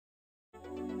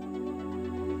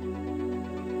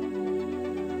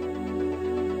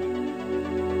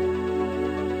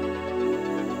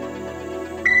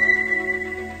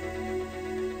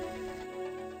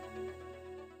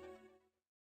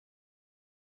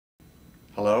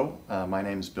Hello, my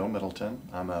name is Bill Middleton.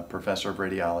 I'm a professor of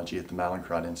radiology at the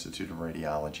Mallinckrodt Institute of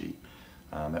Radiology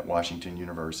at Washington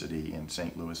University in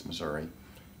St. Louis, Missouri,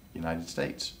 United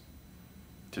States.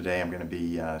 Today I'm going to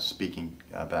be speaking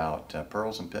about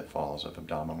pearls and pitfalls of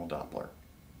abdominal Doppler.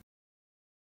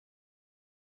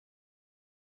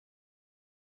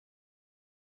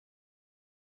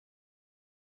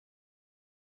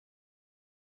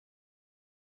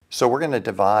 So we're going to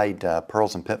divide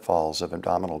pearls and pitfalls of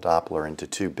abdominal Doppler into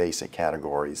two basic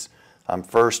categories.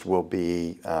 First will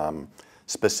be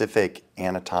specific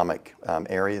anatomic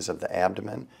areas of the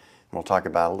abdomen. And we'll talk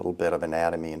about a little bit of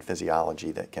anatomy and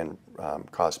physiology that can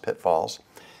cause pitfalls.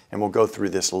 And we'll go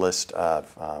through this list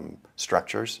of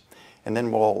structures. And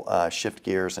then we'll shift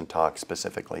gears and talk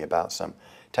specifically about some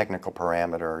technical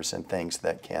parameters and things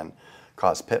that can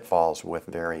cause pitfalls with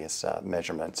various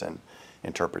measurements and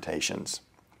interpretations.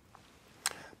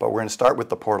 But we're going to start with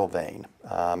the portal vein.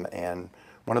 And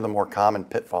one of the more common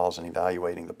pitfalls in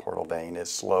evaluating the portal vein is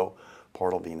slow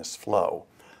portal venous flow.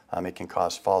 It can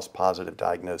cause false positive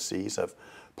diagnoses of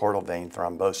portal vein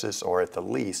thrombosis, or at the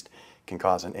least can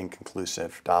cause an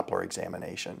inconclusive Doppler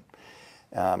examination.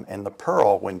 And the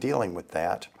pearl, when dealing with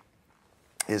that,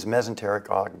 is mesenteric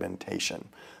augmentation.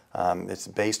 It's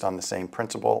based on the same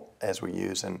principle as we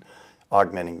use in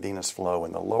augmenting venous flow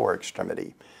in the lower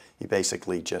extremity. You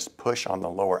basically just push on the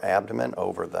lower abdomen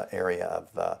over the area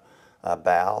of the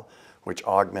bowel, which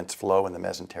augments flow in the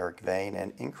mesenteric vein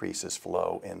and increases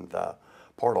flow in the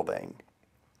portal vein.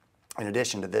 In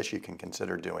addition to this, you can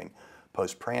consider doing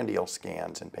postprandial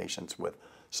scans in patients with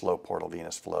slow portal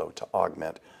venous flow to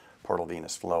augment portal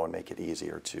venous flow and make it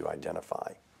easier to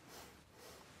identify.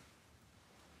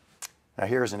 Now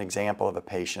here's an example of a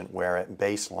patient where at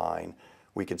baseline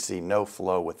we could see no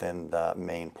flow within the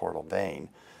main portal vein.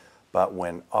 But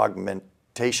when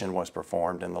augmentation was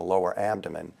performed in the lower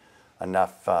abdomen,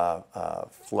 enough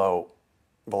flow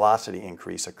velocity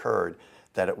increase occurred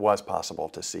that it was possible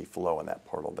to see flow in that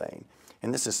portal vein.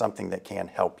 And this is something that can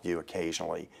help you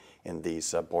occasionally in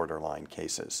these borderline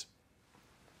cases.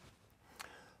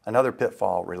 Another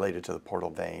pitfall related to the portal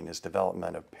vein is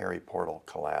development of periportal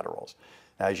collaterals.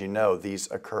 Now, as you know, these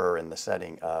occur in the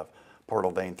setting of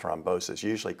portal vein thrombosis,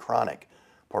 usually chronic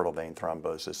portal vein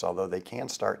thrombosis, although they can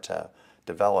start to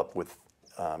develop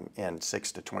in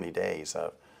 6 to 20 days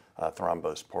of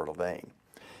thrombosed portal vein.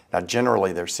 Now,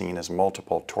 generally, they're seen as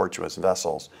multiple tortuous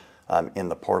vessels in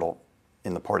the porta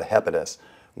hepatis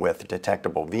with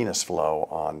detectable venous flow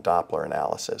on Doppler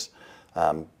analysis.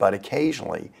 But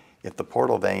occasionally, if the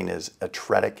portal vein is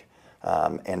atretic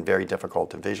and very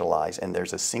difficult to visualize, and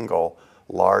there's a single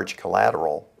large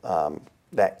collateral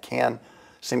that can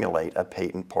simulate a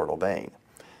patent portal vein.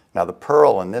 Now, the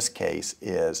pearl in this case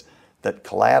is that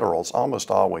collaterals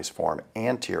almost always form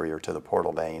anterior to the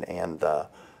portal vein and the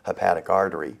hepatic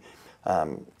artery,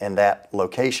 and that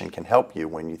location can help you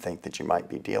when you think that you might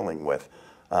be dealing with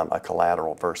a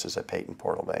collateral versus a patent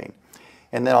portal vein.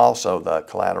 And then also the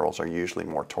collaterals are usually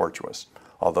more tortuous,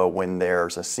 although when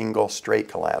there's a single straight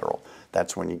collateral,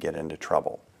 that's when you get into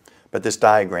trouble. But this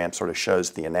diagram sort of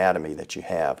shows the anatomy that you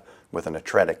have with an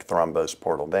atretic thrombosed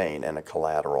portal vein and a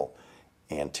collateral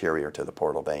anterior to the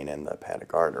portal vein and the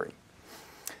hepatic artery.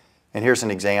 And here's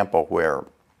an example where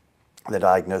the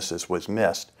diagnosis was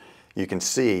missed. You can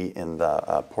see in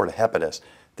the porta hepatis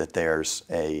that there's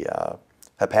a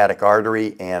hepatic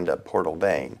artery and a portal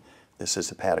vein. This is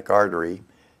hepatic artery,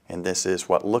 and this is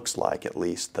what looks like, at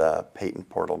least, the patent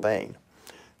portal vein.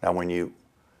 Now, when you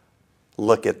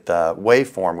look at the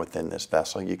waveform within this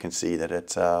vessel, you can see that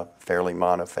it's a fairly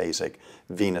monophasic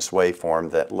venous waveform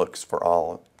that looks, for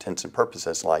all intents and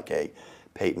purposes, like a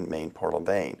patent main portal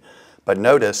vein. But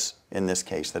notice in this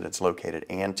case that it's located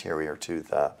anterior to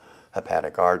the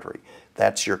hepatic artery.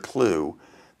 That's your clue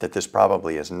that this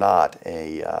probably is not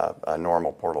a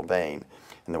normal portal vein,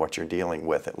 and that what you're dealing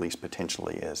with, at least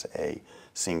potentially, is a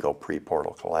single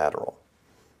preportal collateral.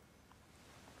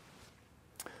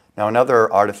 Now,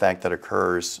 another artifact that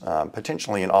occurs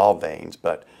potentially in all veins,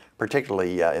 but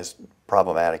particularly is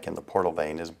problematic in the portal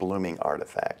vein, is blooming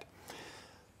artifact.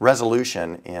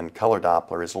 Resolution in color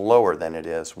Doppler is lower than it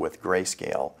is with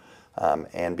grayscale,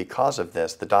 and because of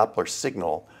this, the Doppler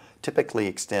signal typically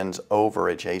extends over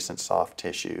adjacent soft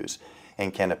tissues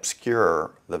and can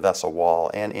obscure the vessel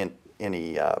wall and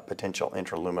any potential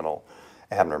intraluminal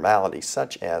abnormalities,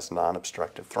 such as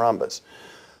non-obstructive thrombus.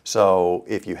 So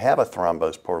if you have a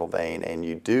thrombosed portal vein and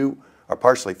you do, or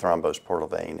partially thrombosed portal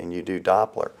vein, and you do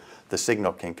Doppler, the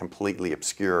signal can completely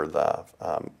obscure the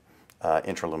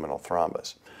intraluminal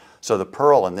thrombus. So the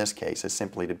pearl in this case is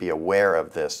simply to be aware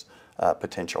of this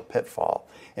potential pitfall.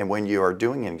 And when you are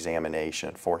doing an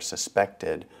examination for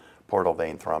suspected portal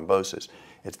vein thrombosis,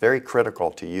 it's very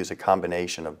critical to use a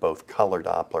combination of both color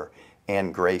Doppler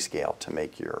and grayscale to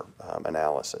make your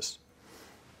analysis.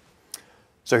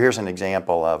 So here's an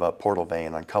example of a portal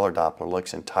vein on color Doppler.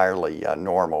 Looks entirely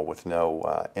normal with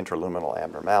no intraluminal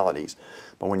abnormalities.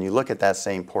 But when you look at that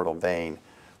same portal vein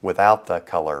without the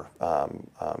color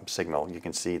signal, you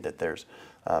can see that there's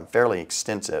fairly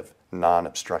extensive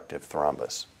non-obstructive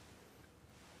thrombus.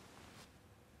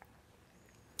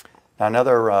 Now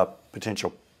another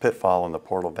potential pitfall in the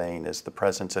portal vein is the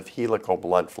presence of helical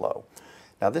blood flow.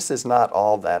 Now this is not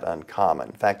all that uncommon.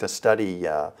 In fact, a study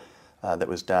that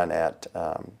was done at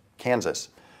Kansas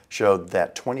showed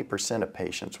that 20% of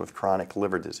patients with chronic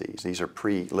liver disease, these are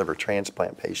pre-liver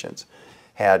transplant patients,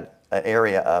 had an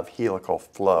area of helical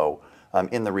flow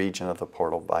in the region of the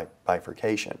portal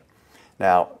bifurcation.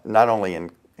 Now, not only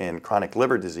in chronic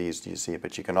liver disease do you see it,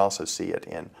 but you can also see it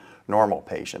in normal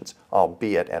patients,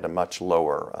 albeit at a much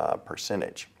lower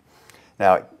percentage.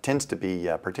 Now, it tends to be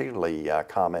particularly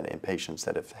common in patients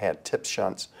that have had TIP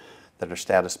shunts, that are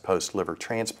status post-liver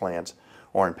transplants,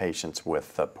 or in patients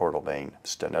with portal vein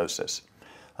stenosis.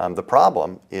 The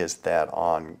problem is that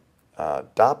on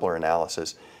Doppler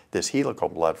analysis, this helical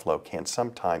blood flow can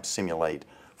sometimes simulate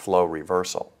flow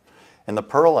reversal. And the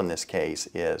pearl in this case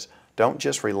is don't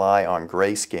just rely on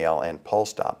grayscale and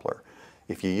pulse Doppler.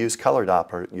 If you use color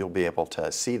Doppler, you'll be able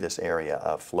to see this area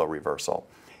of flow reversal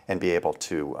and be able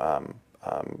to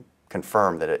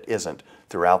confirm that it isn't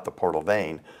throughout the portal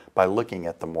vein by looking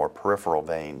at the more peripheral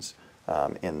veins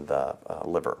in the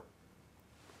liver.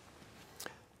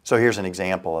 So here's an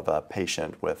example of a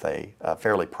patient with a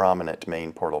fairly prominent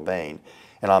main portal vein.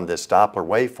 And on this Doppler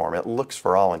waveform, it looks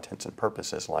for all intents and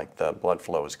purposes like the blood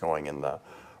flow is going in the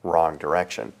wrong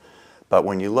direction. But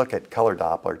when you look at color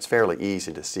Doppler, it's fairly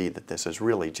easy to see that this is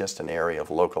really just an area of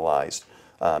localized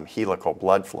helical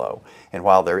blood flow. And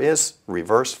while there is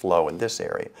reverse flow in this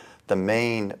area, the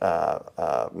main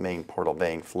portal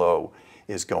vein flow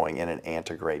is going in an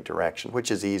antegrade direction,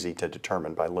 which is easy to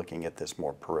determine by looking at this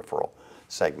more peripheral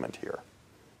segment here.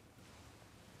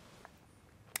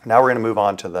 Now we're going to move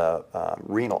on to the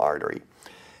renal artery.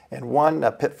 And one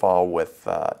pitfall with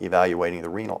evaluating the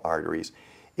renal arteries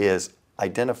is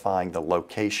identifying the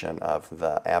location of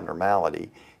the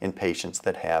abnormality in patients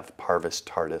that have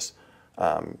parvus-tardus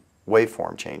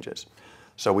waveform changes.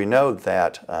 So we know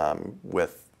that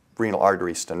with renal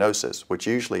artery stenosis, which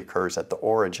usually occurs at the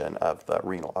origin of the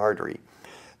renal artery,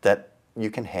 that you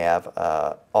can have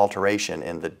alteration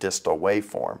in the distal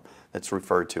waveform that's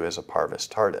referred to as a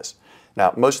parvus-tardus.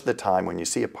 Now, most of the time when you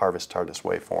see a parvus-tardus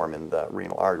waveform in the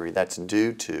renal artery, that's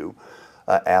due to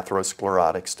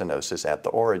atherosclerotic stenosis at the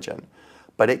origin.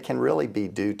 But it can really be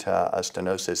due to a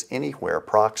stenosis anywhere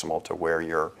proximal to where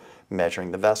you're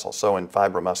measuring the vessel. So in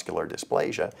fibromuscular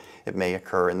dysplasia, it may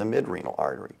occur in the midrenal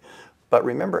artery. But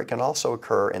remember, it can also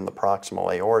occur in the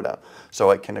proximal aorta. So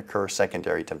it can occur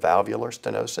secondary to valvular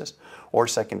stenosis or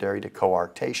secondary to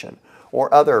coarctation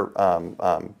or other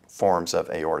forms of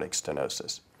aortic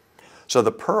stenosis. So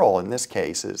the pearl in this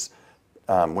case is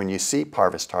when you see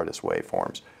parvus-tardus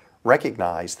waveforms,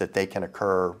 recognize that they can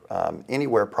occur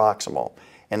anywhere proximal,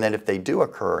 and that if they do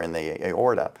occur in the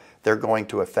aorta, they're going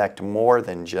to affect more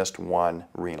than just one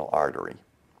renal artery.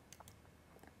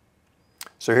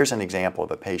 So here's an example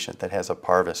of a patient that has a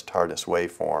parvus-tardus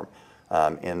waveform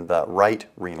in the right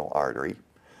renal artery.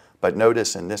 But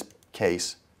notice in this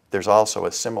case, there's also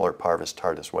a similar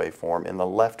parvus-tardus waveform in the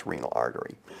left renal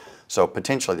artery. So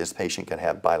potentially this patient can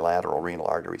have bilateral renal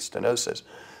artery stenosis.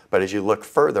 But as you look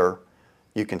further,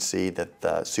 you can see that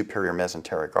the superior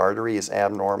mesenteric artery is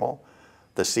abnormal,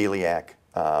 the celiac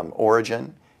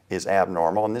origin is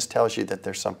abnormal, and this tells you that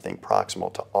there's something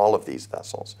proximal to all of these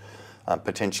vessels,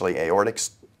 potentially aortic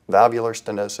valvular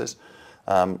stenosis.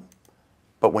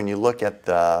 But when you look at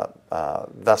the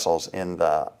vessels in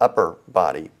the upper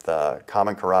body, the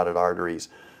common carotid arteries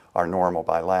are normal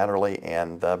bilaterally,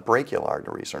 and the brachial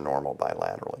arteries are normal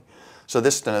bilaterally. So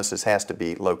this stenosis has to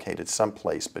be located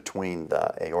someplace between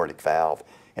the aortic valve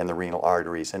and the renal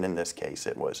arteries, and in this case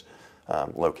it was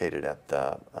located at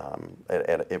the,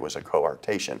 it was a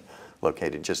coarctation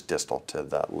located just distal to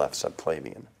the left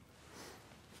subclavian.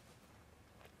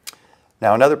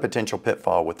 Now another potential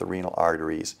pitfall with the renal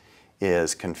arteries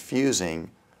is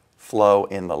confusing flow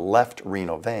in the left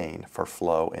renal vein for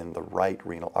flow in the right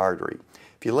renal artery.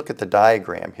 If you look at the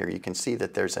diagram here, you can see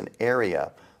that there's an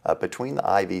area between the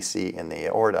IVC and the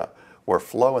aorta where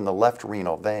flow in the left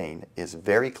renal vein is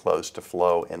very close to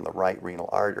flow in the right renal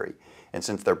artery. And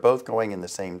since they're both going in the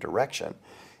same direction,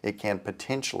 it can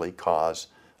potentially cause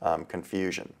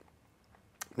confusion.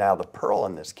 Now the pearl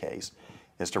in this case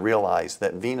is to realize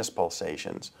that venous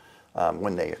pulsations,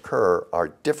 when they occur, are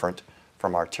different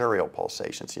from arterial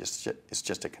pulsations. It's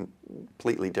just a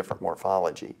completely different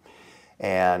morphology.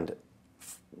 And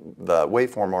the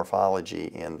waveform morphology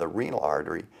in the renal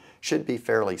artery should be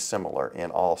fairly similar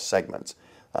in all segments,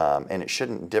 and it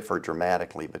shouldn't differ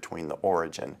dramatically between the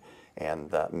origin and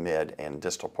the mid and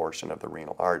distal portion of the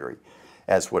renal artery,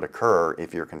 as would occur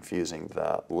if you're confusing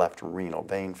the left renal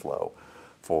vein flow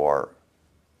for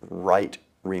right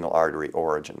renal artery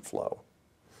origin flow.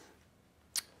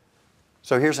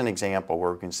 So here's an example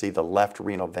where we can see the left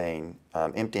renal vein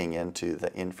emptying into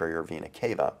the inferior vena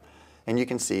cava, and you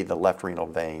can see the left renal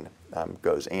vein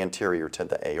goes anterior to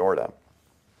the aorta.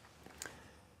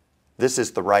 This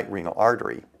is the right renal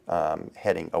artery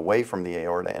heading away from the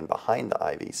aorta and behind the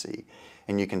IVC,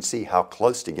 and you can see how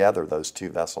close together those two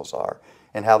vessels are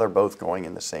and how they're both going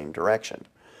in the same direction.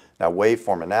 Now,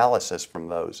 waveform analysis from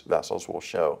those vessels will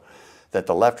show that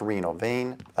the left renal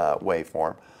vein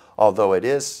waveform, although it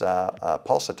is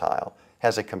pulsatile,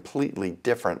 has a completely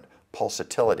different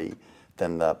pulsatility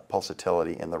than the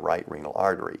pulsatility in the right renal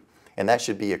artery. And that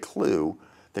should be a clue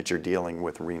that you're dealing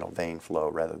with renal vein flow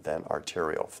rather than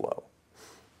arterial flow.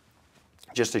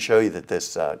 Just to show you that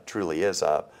this truly is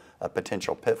a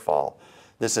potential pitfall,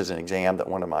 this is an exam that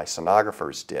one of my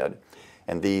sonographers did,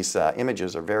 and these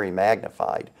images are very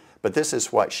magnified, but this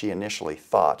is what she initially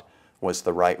thought was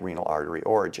the right renal artery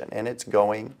origin, and it's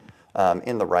going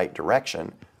in the right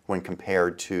direction when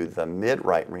compared to the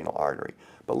mid-right renal artery.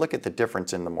 But look at the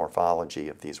difference in the morphology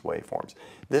of these waveforms.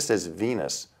 This is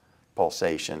venous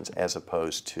pulsations as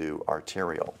opposed to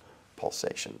arterial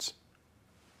pulsations.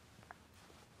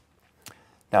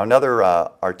 Now, another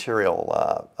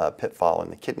arterial pitfall in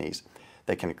the kidneys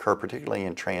that can occur particularly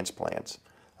in transplants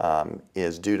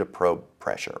is due to probe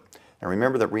pressure. Now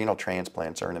remember that renal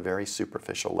transplants are in a very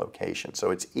superficial location, so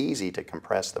it's easy to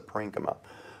compress the parenchyma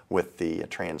with the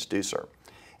transducer.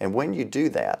 And when you do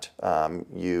that,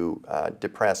 you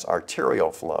depress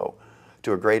arterial flow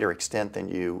to a greater extent than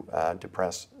you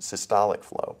depress systolic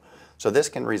flow. So this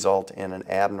can result in an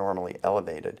abnormally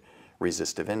elevated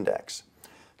resistive index.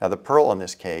 Now the pearl in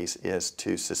this case is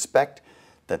to suspect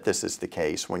that this is the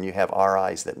case when you have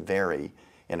RIs that vary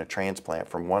in a transplant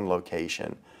from one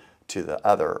location to the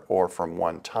other or from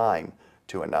one time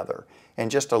to another. And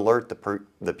just alert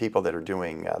the people that are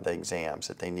doing the exams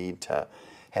that they need to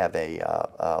have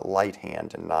a light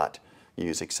hand and not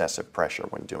use excessive pressure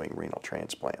when doing renal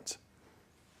transplants.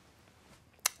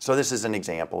 So this is an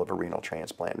example of a renal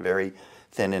transplant, very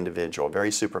thin individual,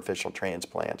 very superficial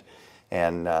transplant.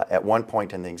 And at one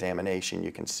point in the examination,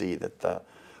 you can see that the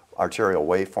arterial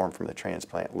waveform from the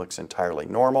transplant looks entirely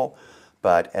normal,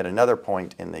 but at another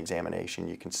point in the examination,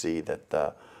 you can see that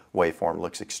the waveform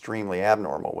looks extremely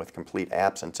abnormal with complete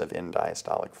absence of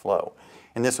end-diastolic flow.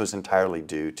 And this was entirely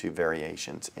due to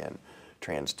variations in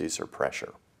transducer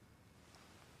pressure.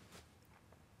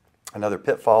 Another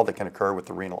pitfall that can occur with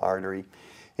the renal artery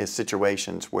is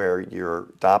situations where your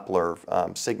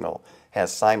Doppler signal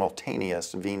has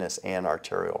simultaneous venous and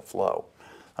arterial flow.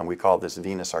 We call this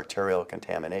venous arterial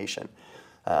contamination.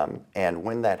 And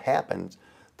when that happens,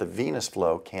 the venous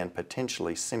flow can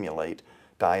potentially simulate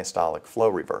diastolic flow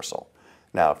reversal.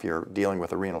 Now, if you're dealing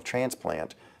with a renal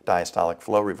transplant, diastolic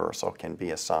flow reversal can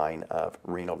be a sign of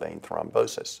renal vein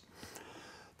thrombosis.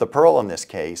 The pearl in this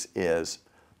case is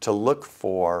to look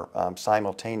for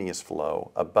simultaneous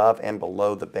flow above and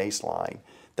below the baseline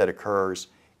that occurs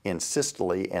in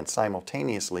systole and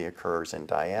simultaneously occurs in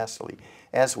diastole.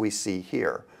 As we see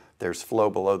here, there's flow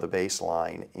below the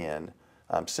baseline in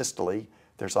systole.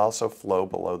 There's also flow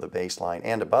below the baseline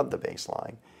and above the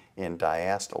baseline in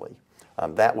diastole.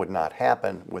 That would not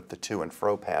happen with the to and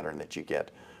fro pattern that you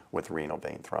get with renal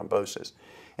vein thrombosis.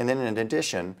 And then in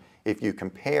addition, if you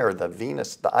compare the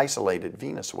isolated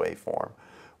venous waveform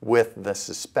with the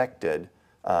suspected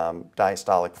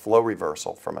diastolic flow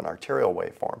reversal from an arterial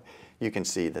waveform, you can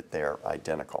see that they're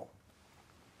identical.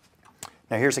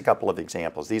 Now here's a couple of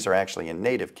examples. These are actually in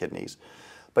native kidneys,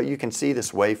 but you can see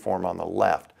this waveform on the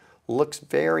left looks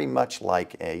very much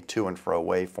like a to and fro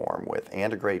waveform with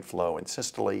antegrade flow in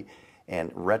systole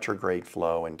and retrograde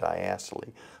flow in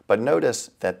diastole. But notice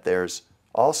that there's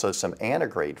also some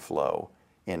antegrade flow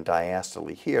in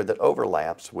diastole here that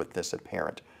overlaps with this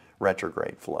apparent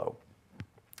retrograde flow.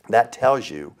 That tells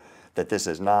you that this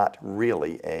is not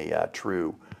really a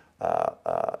true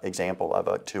example of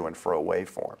a to and fro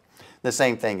waveform. The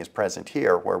same thing is present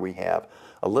here where we have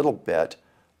a little bit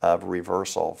of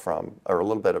reversal from, or a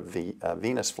little bit of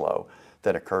venous flow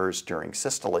that occurs during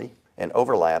systole and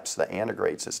overlaps the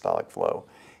antegrade systolic flow.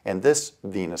 And this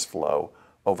venous flow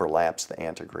overlaps the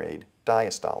antegrade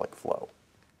diastolic flow.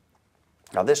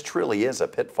 Now this truly is a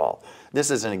pitfall.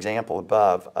 This is an example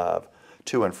above of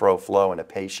to and fro flow in a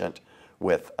patient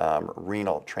with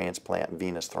renal transplant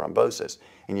venous thrombosis.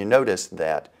 And you notice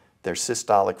that there's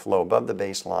systolic flow above the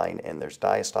baseline and there's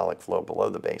diastolic flow below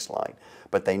the baseline,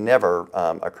 but they never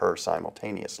occur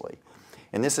simultaneously.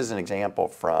 And this is an example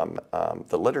from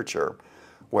the literature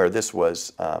where this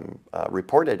was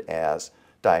reported as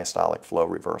diastolic flow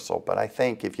reversal, but I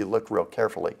think if you look real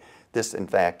carefully, this in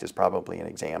fact is probably an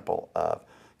example of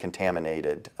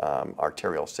contaminated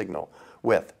arterial signal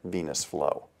with venous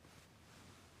flow.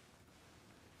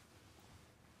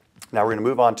 Now we're going to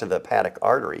move on to the hepatic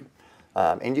artery,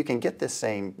 and you can get this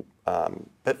same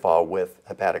pitfall with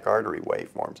hepatic artery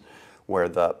waveforms where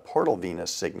the portal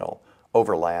venous signal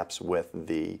overlaps with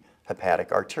the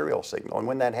hepatic arterial signal. And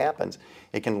when that happens,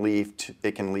 it can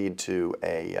lead to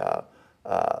a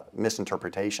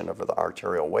misinterpretation of the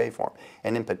arterial waveform.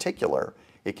 And in particular,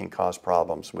 it can cause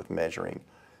problems with measuring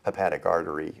hepatic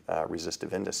artery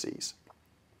resistive indices.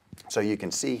 So you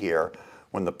can see here,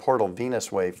 when the portal venous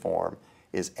waveform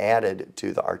is added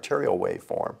to the arterial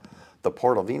waveform, the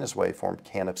portal venous waveform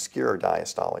can obscure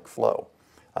diastolic flow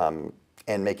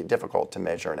and make it difficult to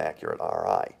measure an accurate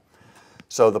RI.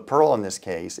 So the pearl in this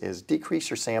case is decrease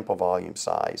your sample volume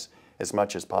size as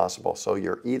much as possible, so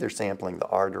you're either sampling the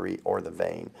artery or the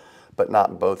vein, but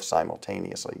not both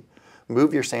simultaneously.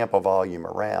 Move your sample volume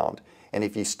around, and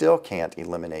if you still can't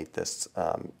eliminate this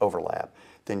overlap,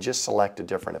 then just select a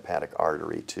different hepatic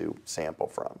artery to sample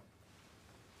from.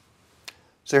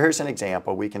 So here's an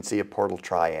example. We can see a portal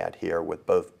triad here with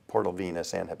both portal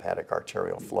venous and hepatic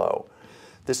arterial flow.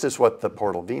 This is what the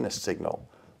portal venous signal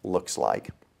looks like.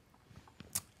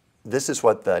 This is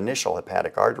what the initial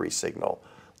hepatic artery signal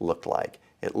looked like.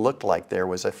 It looked like there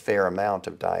was a fair amount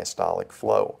of diastolic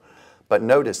flow. But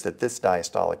notice that this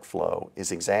diastolic flow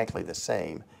is exactly the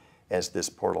same as this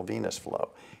portal venous flow.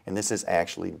 And this is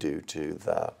actually due to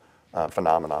the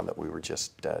phenomenon that we were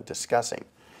just discussing.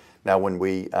 Now when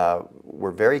we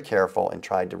were very careful and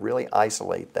tried to really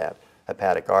isolate that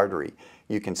hepatic artery,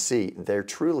 you can see there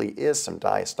truly is some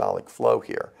diastolic flow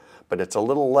here, but it's a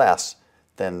little less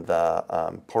than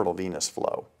the portal venous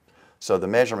flow. So the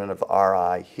measurement of the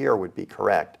RI here would be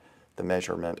correct. The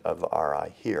measurement of the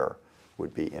RI here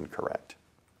would be incorrect.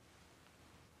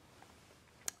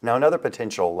 Now another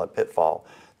potential pitfall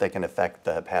that can affect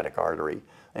the hepatic artery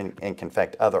and can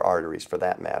affect other arteries for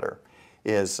that matter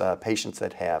is patients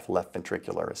that have left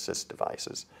ventricular assist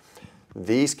devices.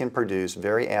 These can produce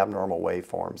very abnormal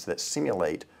waveforms that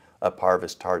simulate a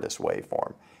parvus tardus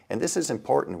waveform. And this is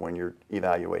important when you're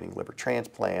evaluating liver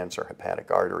transplants or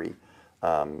hepatic artery,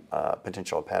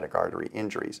 potential hepatic artery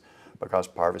injuries, because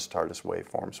parvus tardus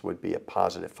waveforms would be a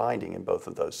positive finding in both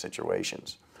of those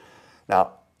situations.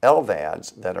 Now,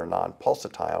 LVADs that are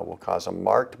non-pulsatile will cause a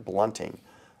marked blunting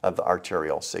of the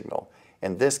arterial signal.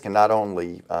 And this can not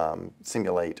only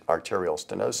simulate arterial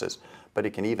stenosis, but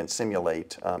it can even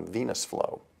simulate venous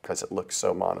flow because it looks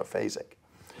so monophasic.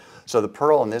 So the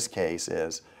pearl in this case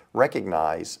is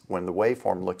recognize when the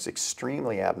waveform looks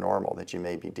extremely abnormal that you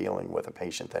may be dealing with a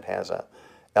patient that has a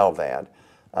LVAD.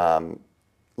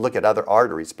 Look at other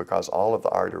arteries because all of the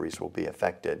arteries will be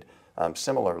affected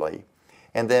similarly.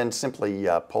 And then simply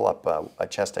pull up a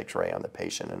chest x-ray on the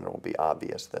patient and it will be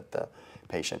obvious that the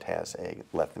patient has a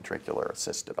left ventricular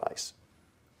assist device.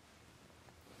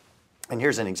 And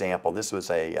here's an example. This was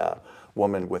a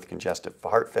woman with congestive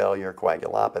heart failure,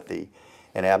 coagulopathy,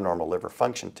 and abnormal liver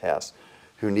function tests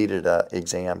who needed an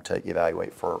exam to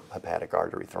evaluate for hepatic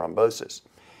artery thrombosis.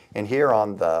 And here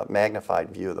on the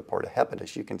magnified view of the porta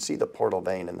hepatis, you can see the portal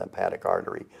vein and the hepatic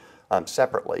artery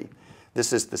separately.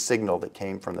 This is the signal that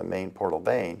came from the main portal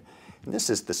vein, and this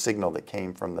is the signal that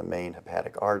came from the main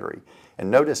hepatic artery. And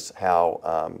notice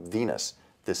how venous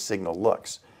this signal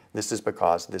looks. This is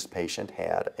because this patient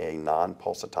had a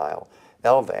non-pulsatile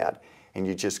LVAD, and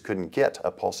you just couldn't get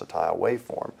a pulsatile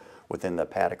waveform within the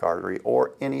hepatic artery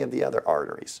or any of the other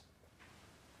arteries.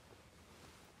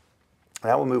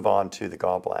 Now we'll move on to the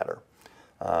gallbladder.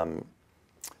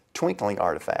 Twinkling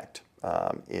artifact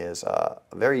is a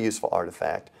very useful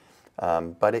artifact,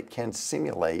 but it can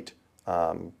simulate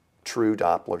true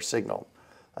Doppler signal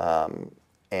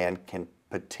and can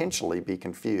potentially be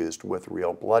confused with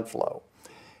real blood flow.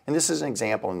 And this is an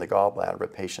example in the gallbladder of a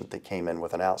patient that came in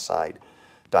with an outside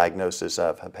diagnosis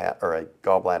of a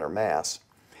gallbladder mass.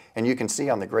 And you can see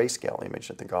on the grayscale image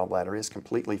that the gallbladder is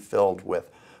completely filled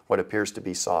with what appears to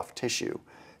be soft tissue.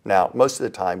 Now, most of the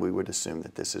time we would assume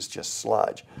that this is just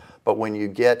sludge, but when you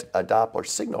get a Doppler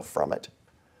signal from it,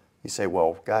 You say,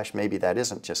 well, gosh, maybe that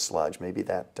isn't just sludge. Maybe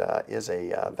that is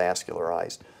a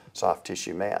vascularized soft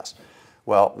tissue mass.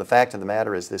 Well, the fact of the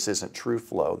matter is this isn't true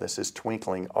flow. This is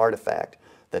twinkling artifact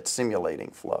that's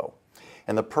simulating flow.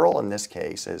 And the pearl in this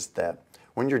case is that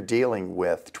when you're dealing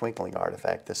with twinkling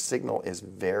artifact, the signal is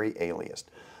very aliased.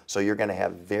 So you're going to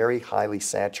have very highly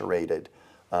saturated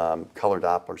color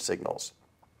Doppler signals.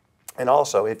 And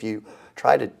also, if you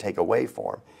try to take a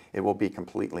waveform, it will be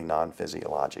completely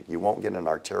non-physiologic. You won't get an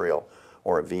arterial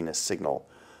or a venous signal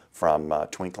from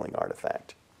twinkling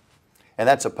artifact. And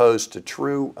that's opposed to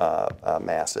true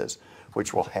masses,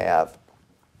 which will have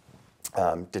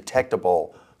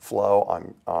detectable flow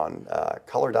on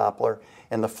color Doppler,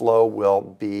 and the flow will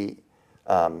be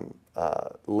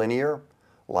linear,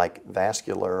 like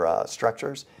vascular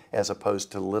structures, as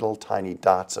opposed to little tiny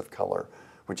dots of color,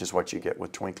 which is what you get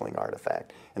with twinkling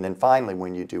artifact. And then finally,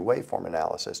 when you do waveform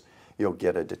analysis, you'll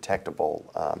get a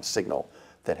detectable signal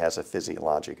that has a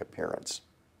physiologic appearance.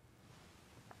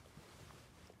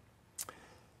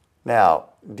 Now,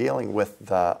 dealing with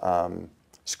the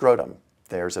scrotum,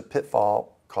 there's a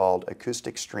pitfall called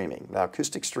acoustic streaming. Now,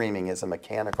 acoustic streaming is a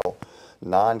mechanical,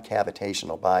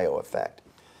 non-cavitational bioeffect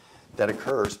that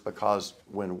occurs because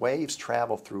when waves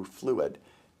travel through fluid,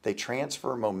 they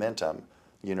transfer momentum,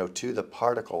 to the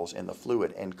particles in the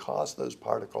fluid and cause those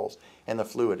particles and the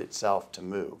fluid itself to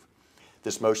move.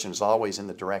 This motion is always in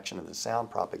the direction of the sound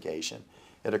propagation.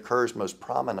 It occurs most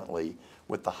prominently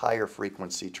with the higher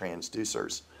frequency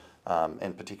transducers,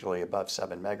 and particularly above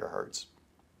 7 megahertz.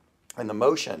 And the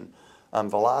motion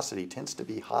velocity tends to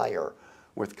be higher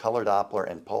with color Doppler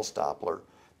and pulse Doppler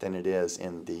than it is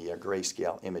in the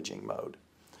grayscale imaging mode.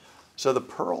 So the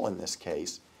pearl in this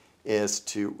case is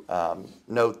to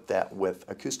note that with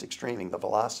acoustic streaming, the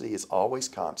velocity is always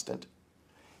constant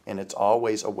and it's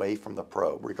always away from the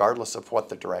probe, regardless of what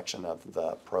the direction of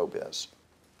the probe is.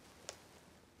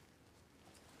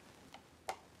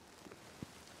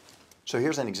 So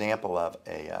here's an example of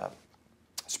a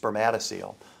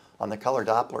spermatocele. On the color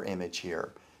Doppler image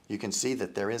here, you can see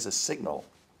that there is a signal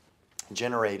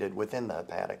generated within the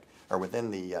hepatic, or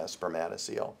within the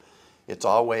spermatocele. It's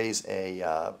always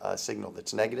a signal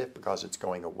that's negative because it's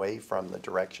going away from the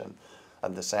direction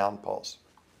of the sound pulse.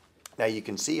 Now you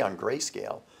can see on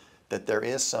grayscale that there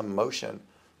is some motion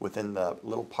within the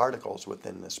little particles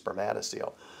within the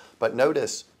spermatocele. But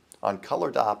notice on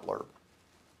color Doppler,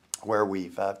 where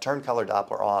we've turned color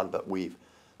Doppler on, but we've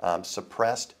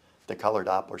suppressed the color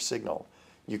Doppler signal,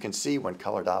 you can see when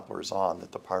color Doppler is on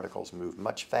that the particles move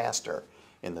much faster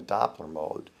in the Doppler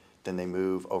mode than they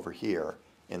move over here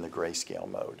in the grayscale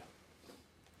mode.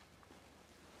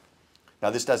 Now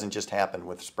this doesn't just happen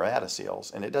with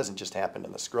spermatoceles, and it doesn't just happen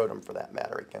in the scrotum for that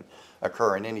matter. It can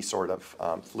occur in any sort of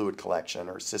fluid collection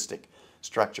or cystic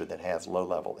structure that has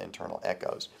low-level internal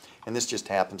echoes. And this just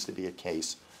happens to be a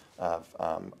case of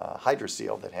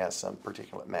hydrocele that has some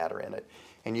particulate matter in it.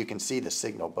 And you can see the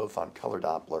signal both on color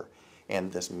Doppler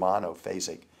and this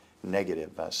monophasic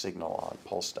negative signal on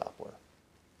pulse Doppler.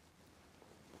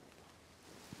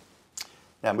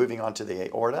 Now moving on to the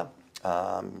aorta,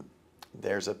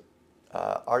 there's a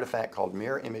artifact called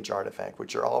mirror image artifact,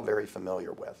 which you're all very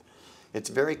familiar with. It's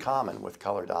very common with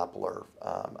color Doppler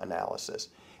analysis,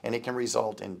 and it can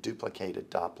result in duplicated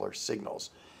Doppler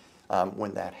signals.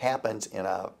 When that happens in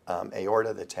an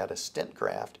aorta that's had a stent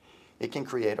graft, it can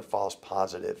create a false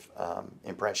positive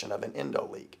impression of an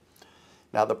endoleak.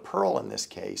 Now the pearl in this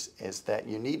case is that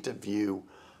you need to view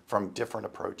from different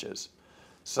approaches.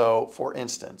 So for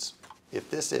instance, if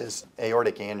this is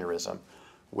aortic aneurysm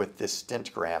with this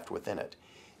stent graft within it,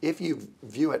 if you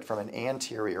view it from an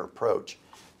anterior approach,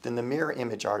 then the mirror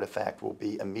image artifact will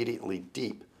be immediately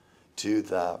deep to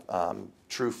the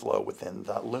true flow within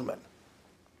the lumen.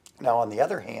 Now on the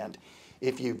other hand,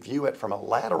 if you view it from a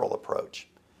lateral approach,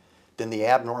 then the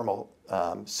abnormal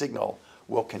signal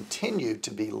will continue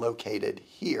to be located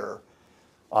here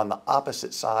on the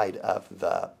opposite side of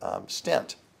the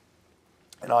stent.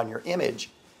 And on your image,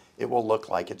 it will look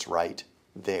like it's right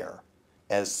there,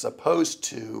 as opposed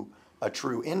to a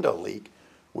true endoleak,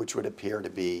 which would appear to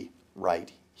be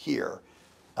right here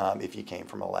if you came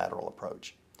from a lateral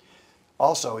approach.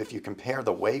 Also, if you compare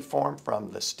the waveform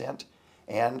from the stent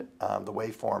and the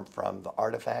waveform from the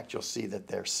artifact, you'll see that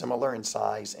they're similar in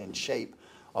size and shape,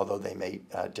 although they may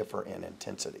differ in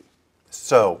intensity.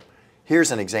 So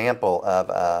here's an example of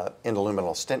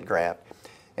endoluminal stent graft.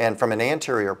 And from an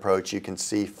anterior approach, you can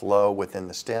see flow within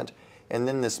the stent, and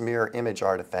then this mirror image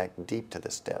artifact deep to the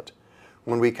stent.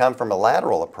 When we come from a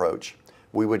lateral approach,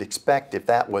 we would expect if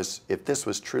this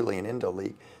was truly an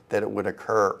endoleak, that it would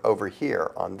occur over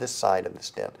here on this side of the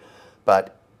stent.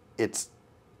 But it's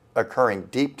occurring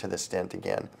deep to the stent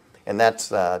again, and that's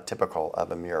typical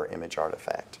of a mirror image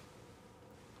artifact.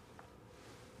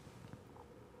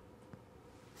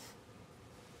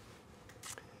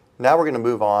 Now we're going to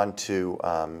move on to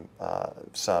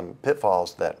some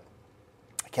pitfalls that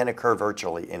can occur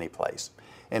virtually any place.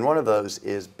 And one of those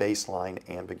is baseline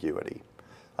ambiguity.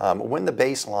 When the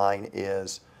baseline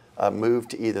is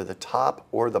moved to either the top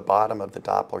or the bottom of the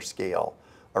Doppler scale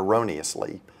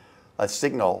erroneously, a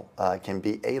signal can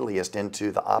be aliased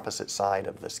into the opposite side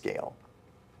of the scale.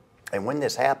 And when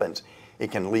this happens,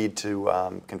 it can lead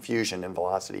to confusion in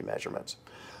velocity measurements.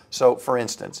 So for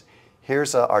instance,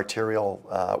 here's an arterial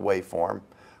waveform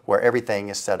where everything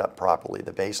is set up properly.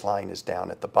 The baseline is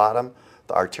down at the bottom.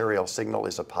 The arterial signal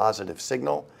is a positive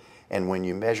signal, and when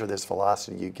you measure this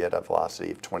velocity, you get a velocity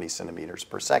of 20 centimeters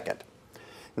per second.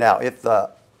 Now, if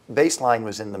the baseline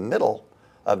was in the middle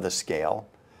of the scale,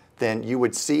 then you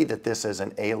would see that this is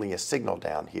an alias signal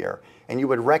down here, and you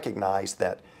would recognize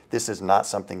that this is not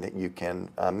something that you can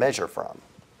measure from.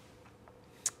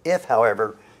 If,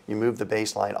 however, you move the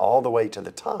baseline all the way to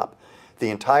the top, the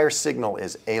entire signal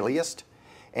is aliased,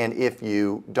 and if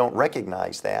you don't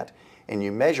recognize that, and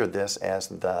you measure this as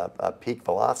the peak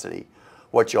velocity,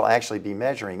 what you'll actually be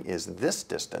measuring is this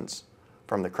distance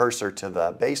from the cursor to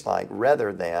the baseline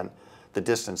rather than the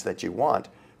distance that you want,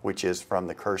 which is from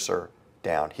the cursor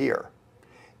down here.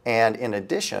 And in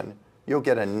addition, you'll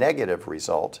get a negative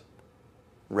result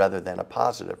rather than a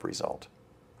positive result.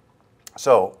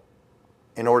 So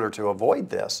in order to avoid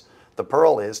this, the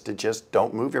pearl is to just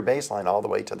don't move your baseline all the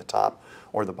way to the top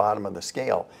or the bottom of the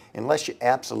scale unless you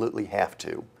absolutely have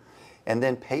to. And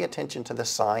then pay attention to the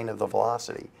sign of the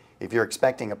velocity. If you're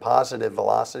expecting a positive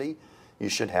velocity, you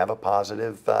should have a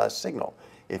positive signal.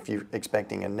 If you're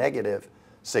expecting a negative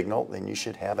signal, then you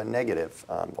should have a negative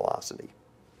velocity.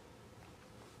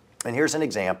 And here's an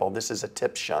example. This is a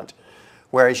tip shunt,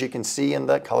 where as you can see in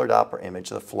the color Doppler image,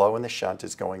 the flow in the shunt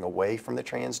is going away from the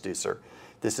transducer.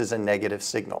 This is a negative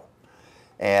signal.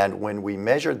 And when we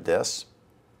measured this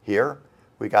here,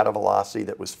 we got a velocity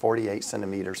that was 48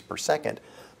 centimeters per second,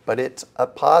 but it's a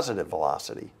positive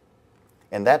velocity.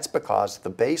 And that's because the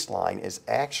baseline is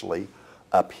actually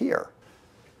up here.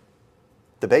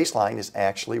 The baseline is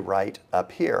actually right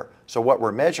up here. So what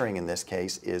we're measuring in this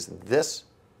case is this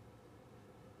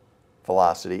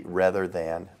velocity rather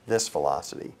than this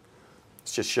velocity.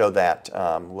 Let's just show that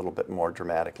a little bit more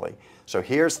dramatically. So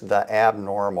here's the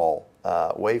abnormal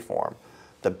waveform.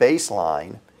 The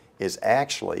baseline is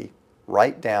actually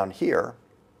right down here,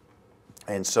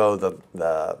 and so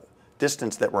the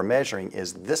distance that we're measuring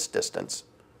is this distance,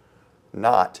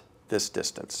 not this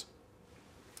distance.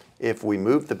 If we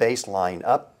move the baseline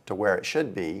up to where it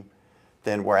should be,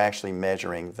 then we're actually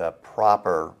measuring the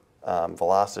proper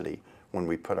velocity when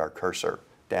we put our cursor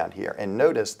down here. And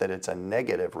notice that it's a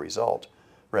negative result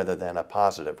rather than a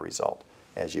positive result,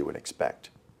 as you would expect.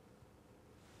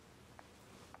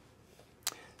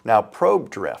 Now, probe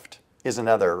drift is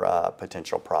another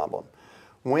potential problem.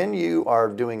 When you are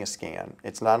doing a scan,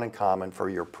 it's not uncommon for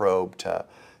your probe to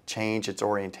change its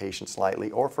orientation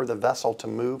slightly or for the vessel to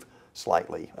move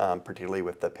slightly, particularly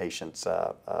with the patients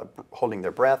holding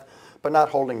their breath, but not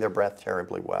holding their breath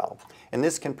terribly well. And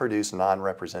this can produce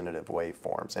non-representative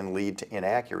waveforms and lead to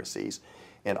inaccuracies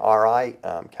in RI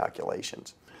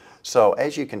calculations. So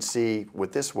as you can see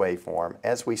with this waveform,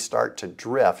 as we start to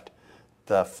drift,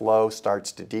 the flow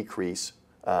starts to decrease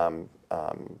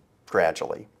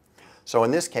gradually. So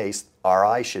in this case,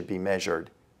 RI should be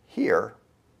measured here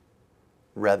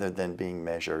rather than being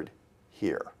measured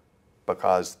here,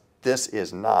 because this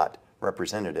is not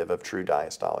representative of true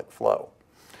diastolic flow.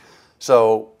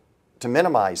 So to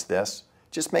minimize this,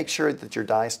 just make sure that your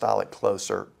diastolic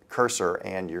cursor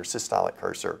and your systolic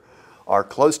cursor are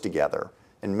close together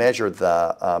and measure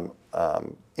the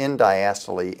end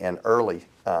diastole and early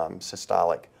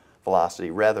systolic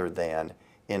velocity rather than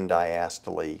end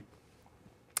diastole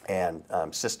and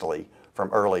systole from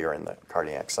earlier in the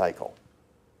cardiac cycle.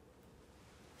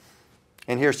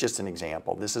 And here's just an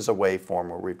example. This is a waveform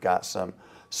where we've got some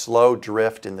slow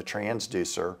drift in the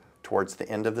transducer towards the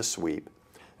end of the sweep.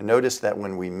 And notice that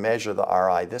when we measure the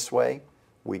RI this way,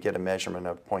 we get a measurement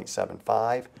of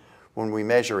 0.75. When we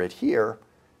measure it here,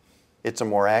 it's a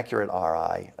more accurate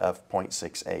RI of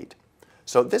 0.68.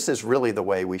 So this is really the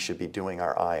way we should be doing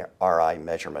our RI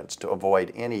measurements to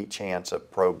avoid any chance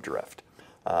of probe drift.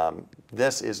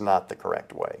 This is not the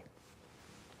correct way.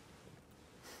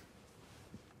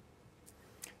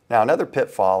 Now, another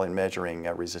pitfall in measuring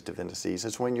resistive indices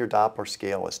is when your Doppler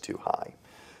scale is too high.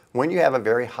 When you have a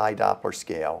very high Doppler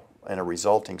scale and a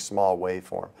resulting small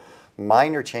waveform,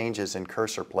 minor changes in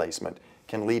cursor placement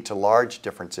can lead to large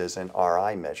differences in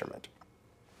RI measurement.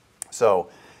 So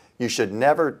you should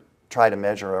never try to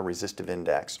measure a resistive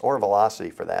index, or velocity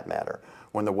for that matter,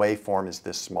 when the waveform is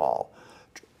this small.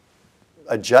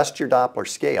 Adjust your Doppler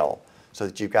scale so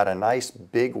that you've got a nice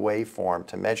big waveform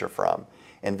to measure from,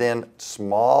 and then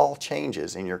small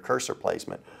changes in your cursor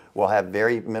placement will have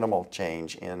very minimal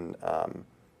change in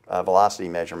velocity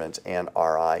measurements and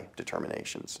RI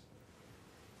determinations.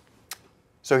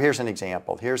 So here's an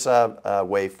example. Here's a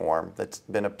waveform that's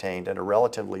been obtained at a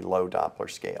relatively low Doppler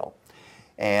scale.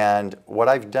 And what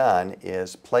I've done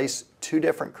is place two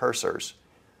different cursors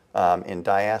in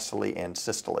diastole and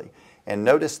systole. And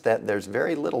notice that there's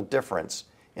very little difference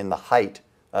in the height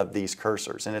of these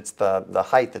cursors. And it's the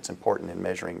height that's important in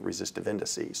measuring resistive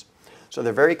indices. So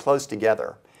they're very close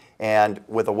together. And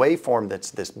with a waveform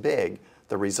that's this big,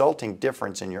 the resulting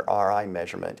difference in your RI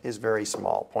measurement is very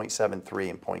small, 0.73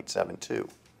 and 0.72.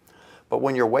 But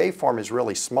when your waveform is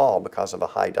really small because of a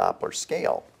high Doppler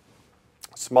scale,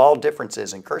 small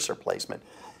differences in cursor placement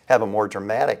have a more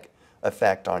dramatic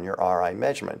effect on your RI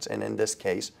measurements. And in this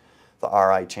case, the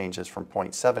RI changes from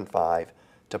 0.75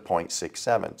 to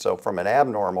 0.67. So from an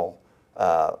abnormal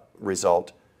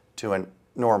result to a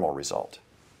normal result.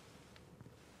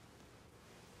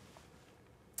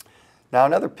 Now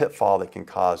another pitfall that can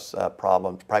cause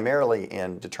problems, primarily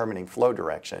in determining flow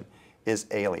direction, is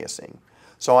aliasing.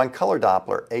 So on color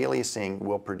Doppler, aliasing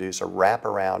will produce a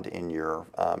wraparound in your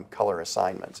color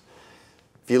assignments.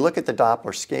 If you look at the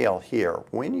Doppler scale here,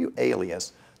 when you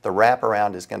alias, the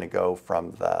wraparound is going to go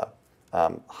from the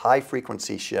high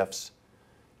frequency shifts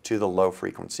to the low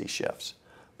frequency shifts.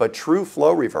 But true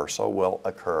flow reversal will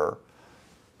occur,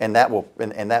 and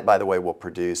that, by the way, will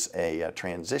produce a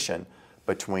transition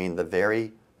between the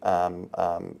very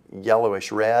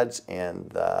yellowish reds and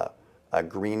the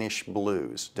greenish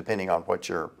blues, depending on what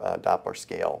your Doppler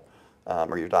scale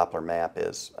or your Doppler map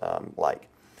is like.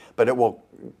 But it will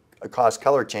cause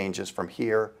color changes from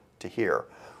here to here.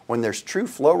 When there's true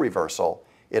flow reversal,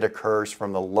 it occurs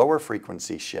from the lower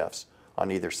frequency shifts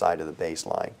on either side of the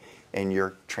baseline. And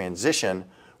your transition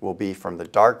will be from the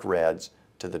dark reds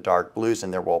to the dark blues,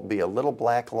 and there will be a little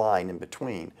black line in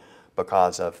between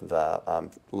because of the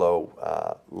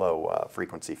low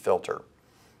frequency filter.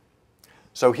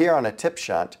 So here on a tip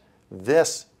shunt,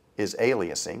 this is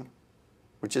aliasing,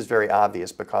 which is very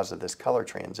obvious because of this color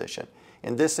transition.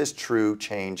 And this is true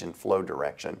change in flow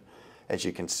direction, as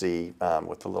you can see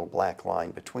with the little black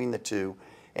line between the two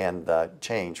and the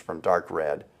change from dark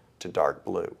red to dark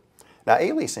blue. Now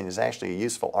aliasing is actually a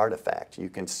useful artifact. You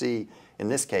can see in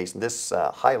this case, this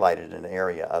highlighted an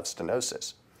area of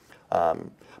stenosis.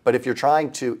 But if you're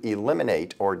trying to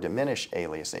eliminate or diminish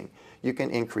aliasing, you can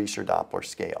increase your Doppler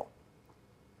scale.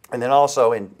 And then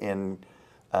also in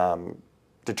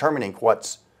determining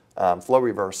what's flow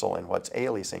reversal and what's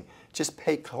aliasing, just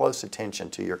pay close attention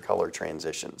to your color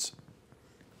transitions.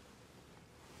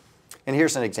 And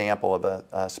here's an example of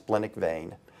a splenic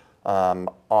vein. On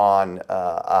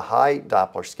a high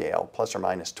Doppler scale, plus or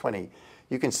minus 20,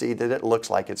 you can see that it looks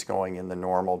like it's going in the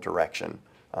normal direction,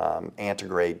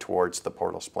 antegrade towards the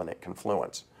portal splenic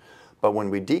confluence. But when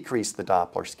we decrease the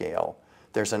Doppler scale,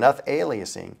 there's enough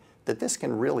aliasing that this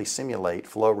can really simulate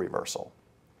flow reversal.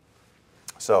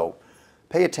 So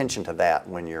pay attention to that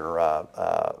when you're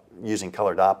using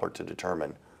color Doppler to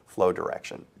determine flow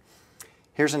direction.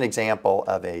 Here's an example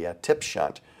of a tip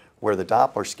shunt where the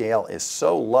Doppler scale is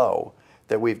so low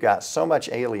that we've got so much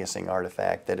aliasing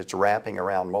artifact that it's wrapping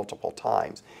around multiple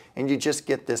times, and you just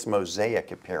get this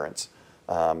mosaic appearance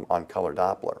on color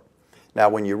Doppler. Now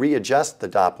when you readjust the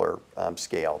Doppler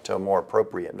scale to a more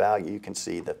appropriate value, you can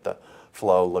see that the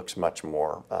flow looks much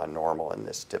more normal in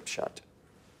this tip shunt.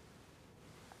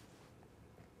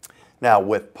 Now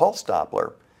with pulse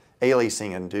Doppler,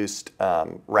 aliasing-induced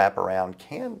wraparound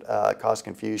can cause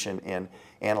confusion in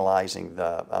analyzing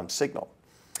the signal.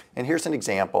 And here's an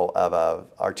example of an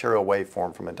arterial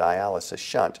waveform from a dialysis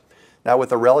shunt. Now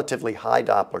with a relatively high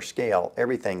Doppler scale,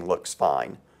 everything looks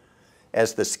fine.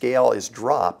 As the scale is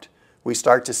dropped, we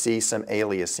start to see some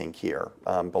aliasing here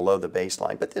below the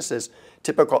baseline, but this is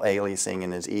typical aliasing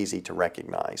and is easy to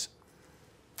recognize.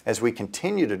 As we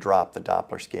continue to drop the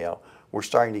Doppler scale, we're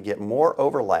starting to get more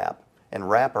overlap and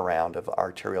wraparound of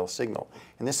arterial signal,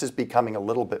 and this is becoming a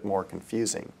little bit more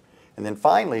confusing. And then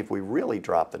finally, if we really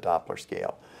drop the Doppler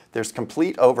scale, there's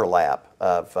complete overlap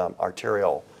of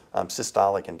arterial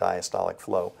systolic and diastolic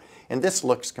flow, and this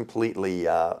looks completely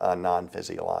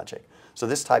non-physiologic. So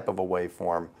this type of a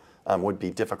waveform would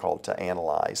be difficult to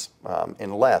analyze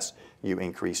unless you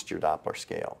increased your Doppler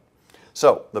scale.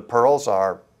 So the pearls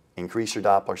are increase your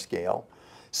Doppler scale.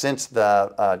 Since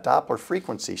the Doppler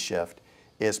frequency shift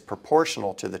is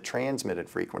proportional to the transmitted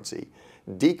frequency.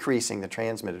 Decreasing the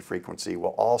transmitted frequency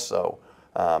will also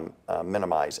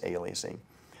minimize aliasing.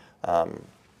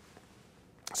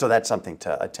 So that's something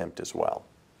to attempt as well.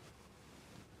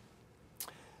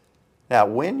 Now,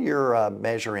 when you're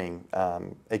measuring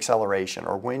acceleration,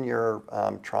 or when you're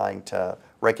trying to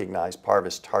recognize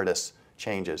parvus-tardus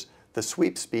changes, the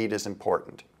sweep speed is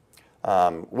important.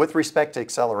 With respect to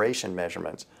acceleration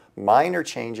measurements, minor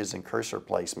changes in cursor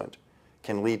placement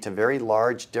can lead to very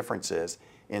large differences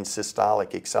in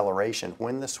systolic acceleration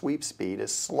when the sweep speed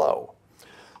is slow.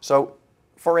 So,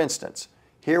 for instance,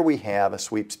 here we have a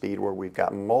sweep speed where we've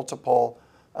got multiple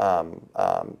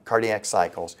cardiac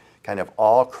cycles kind of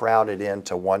all crowded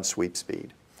into one sweep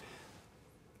speed.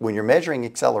 When you're measuring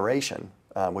acceleration,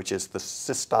 which is the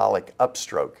systolic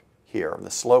upstroke here, the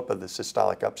slope of the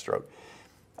systolic upstroke,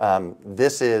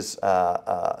 this is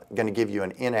going to give you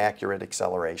an inaccurate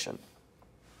acceleration.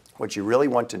 What you really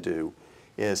want to do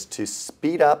is to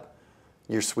speed up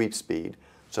your sweep speed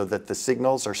so that the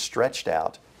signals are stretched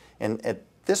out, and at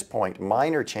this point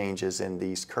minor changes in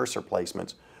these cursor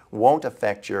placements won't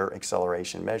affect your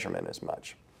acceleration measurement as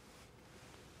much.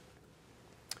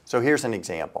 So here's an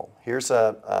example. Here's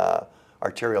a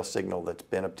arterial signal that's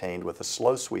been obtained with a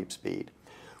slow sweep speed.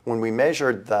 When we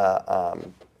measured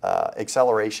the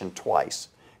acceleration twice,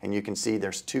 and you can see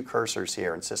there's two cursors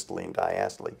here in systole and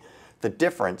diastole, the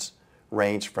difference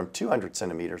ranged from 200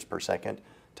 centimeters per second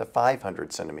to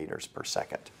 500 centimeters per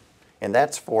second. And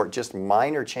that's for just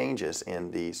minor changes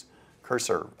in these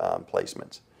cursor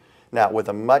placements. Now, with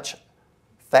a much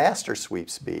faster sweep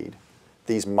speed,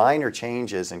 these minor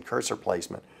changes in cursor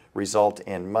placement result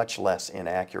in much less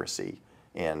inaccuracy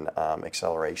in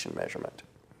acceleration measurement.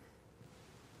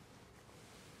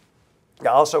 I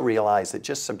also realize that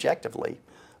just subjectively,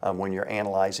 when you're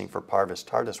analyzing for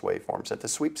parvus-tardus waveforms, that the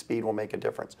sweep speed will make a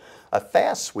difference. A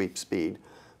fast sweep speed,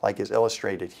 like is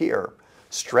illustrated here,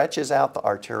 stretches out the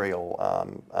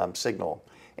arterial signal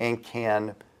and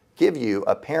can give you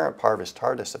apparent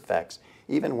parvus-tardus effects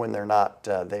even when they're not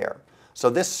there. So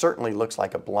this certainly looks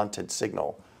like a blunted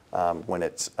signal when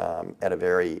it's at a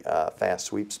very fast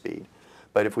sweep speed.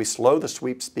 But if we slow the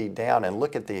sweep speed down and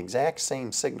look at the exact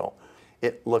same signal,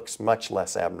 it looks much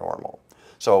less abnormal.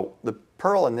 So the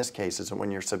pearl in this case is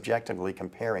when you're subjectively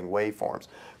comparing waveforms,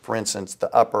 for instance,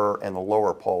 the upper and the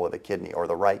lower pole of the kidney, or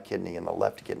the right kidney and the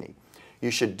left kidney,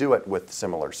 you should do it with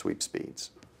similar sweep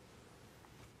speeds.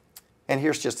 And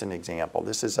here's just an example.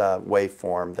 This is a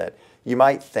waveform that you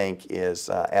might think is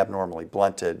abnormally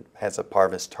blunted, has a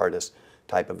parvus-tardus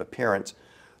type of appearance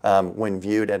when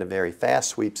viewed at a very fast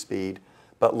sweep speed,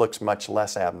 but looks much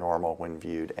less abnormal when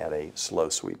viewed at a slow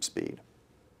sweep speed.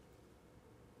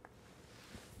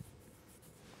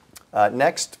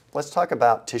 Next, let's talk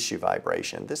about tissue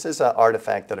vibration. This is an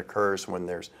artifact that occurs when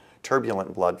there's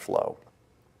turbulent blood flow.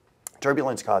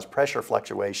 Turbulence causes pressure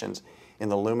fluctuations in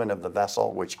the lumen of the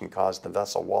vessel, which can cause the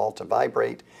vessel wall to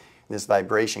vibrate. This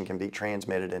vibration can be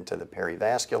transmitted into the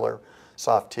perivascular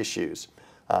soft tissues.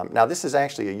 Now, this is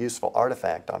actually a useful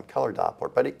artifact on color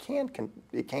Doppler, but it can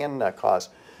cause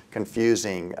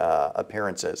confusing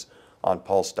appearances on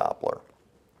pulse Doppler.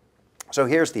 So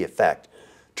here's the effect.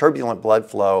 Turbulent blood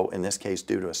flow, in this case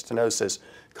due to a stenosis,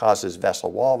 causes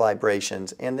vessel wall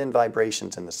vibrations and then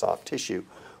vibrations in the soft tissue,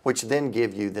 which then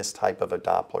give you this type of a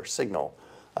Doppler signal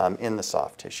in the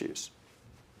soft tissues.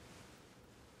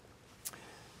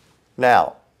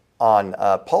 Now, on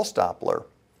pulse Doppler,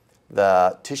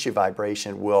 the tissue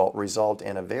vibration will result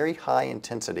in a very high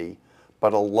intensity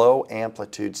but a low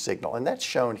amplitude signal. And that's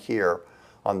shown here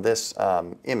on this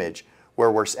image,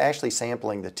 where we're actually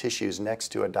sampling the tissues next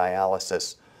to a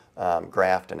dialysis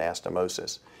graft and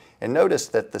anastomosis. And notice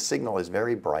that the signal is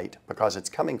very bright because it's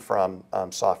coming from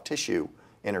soft tissue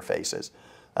interfaces,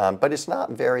 but it's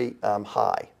not very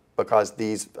high because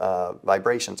these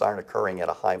vibrations aren't occurring at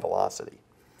a high velocity.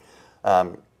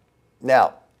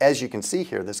 Now, as you can see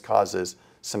here, this causes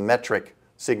symmetric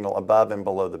signal above and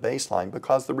below the baseline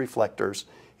because the reflectors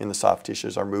in the soft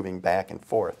tissues are moving back and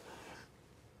forth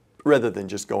rather than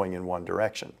just going in one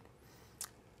direction.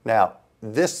 Now,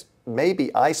 this may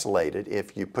be isolated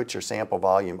if you put your sample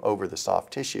volume over the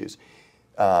soft tissues,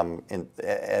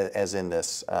 as in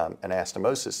this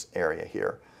anastomosis area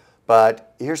here.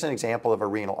 But here's an example of a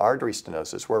renal artery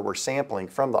stenosis where we're sampling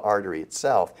from the artery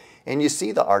itself, and you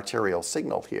see the arterial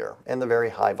signal here and the very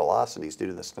high velocities due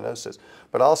to the stenosis.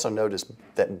 But also notice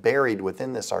that buried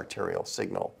within this arterial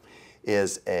signal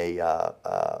is a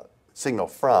signal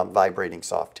from vibrating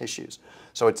soft tissues.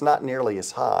 So it's not nearly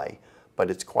as high, but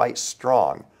it's quite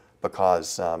strong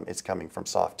because it's coming from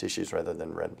soft tissues rather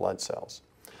than red blood cells.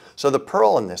 So the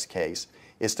pearl in this case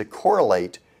is to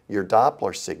correlate your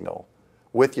Doppler signal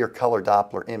with your color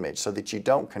Doppler image so that you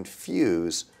don't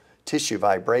confuse tissue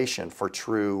vibration for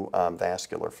true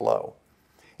vascular flow.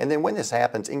 And then when this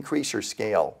happens, increase your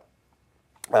scale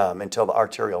until the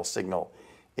arterial signal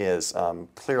is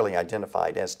clearly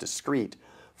identified as discrete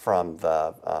from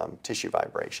the tissue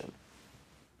vibration.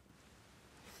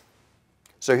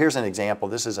 So here's an example.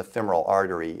 This is a femoral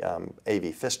artery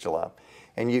AV fistula,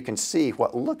 and you can see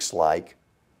what looks like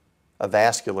a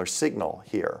vascular signal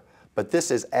here, but this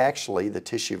is actually the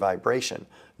tissue vibration.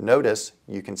 Notice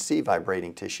you can see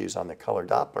vibrating tissues on the color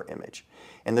Doppler image.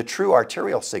 And the true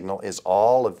arterial signal is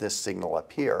all of this signal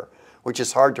up here, which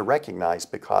is hard to recognize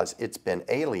because it's been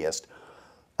aliased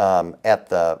at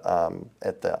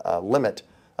the limit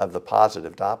of the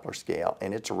positive Doppler scale,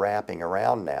 and it's wrapping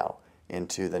around now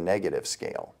into the negative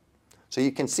scale. So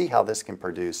you can see how this can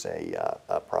produce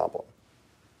a problem.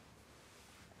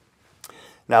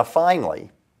 Now finally,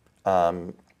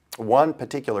 one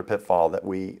particular pitfall that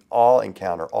we all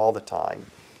encounter all the time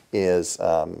is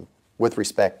with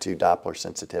respect to Doppler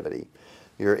sensitivity.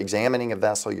 You're examining a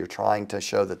vessel, you're trying to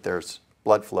show that there's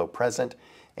blood flow present,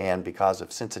 and because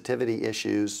of sensitivity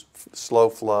issues, slow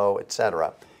flow,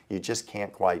 etc., you just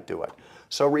can't quite do it.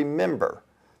 So remember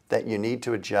that you need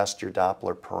to adjust your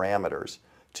Doppler parameters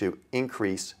to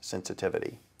increase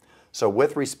sensitivity. So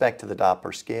with respect to the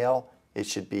Doppler scale, it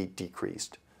should be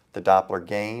decreased. The Doppler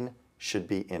gain should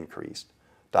be increased.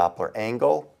 Doppler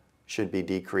angle should be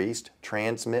decreased.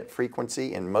 Transmit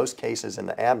frequency, in most cases in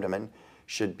the abdomen,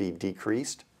 should be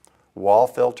decreased. Wall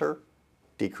filter,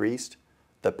 decreased.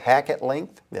 The packet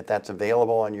length, if that's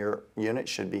available on your unit,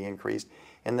 should be increased.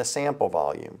 And the sample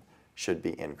volume should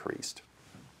be increased.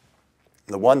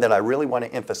 The one that I really want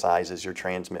to emphasize is your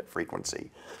transmit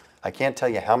frequency. I can't tell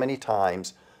you how many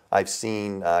times I've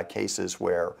seen cases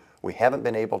where we haven't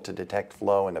been able to detect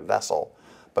flow in a vessel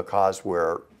because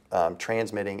we're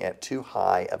transmitting at too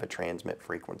high of a transmit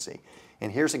frequency.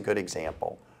 And here's a good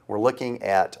example. We're looking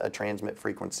at a transmit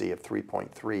frequency of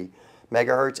 3.3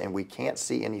 megahertz, and we can't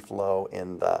see any flow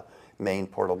in the main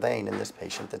portal vein in this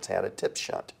patient that's had a tip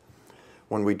shunt.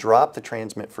 When we drop the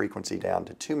transmit frequency down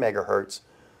to 2 megahertz,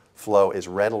 flow is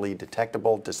readily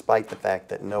detectable despite the fact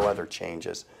that no other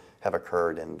changes have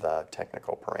occurred in the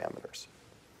technical parameters.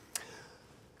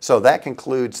 So that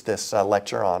concludes this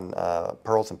lecture on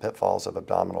pearls and pitfalls of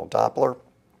abdominal Doppler.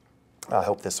 I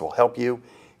hope this will help you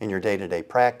in your day-to-day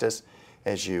practice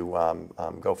as you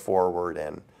go forward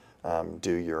and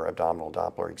do your abdominal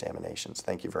Doppler examinations.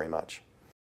 Thank you very much.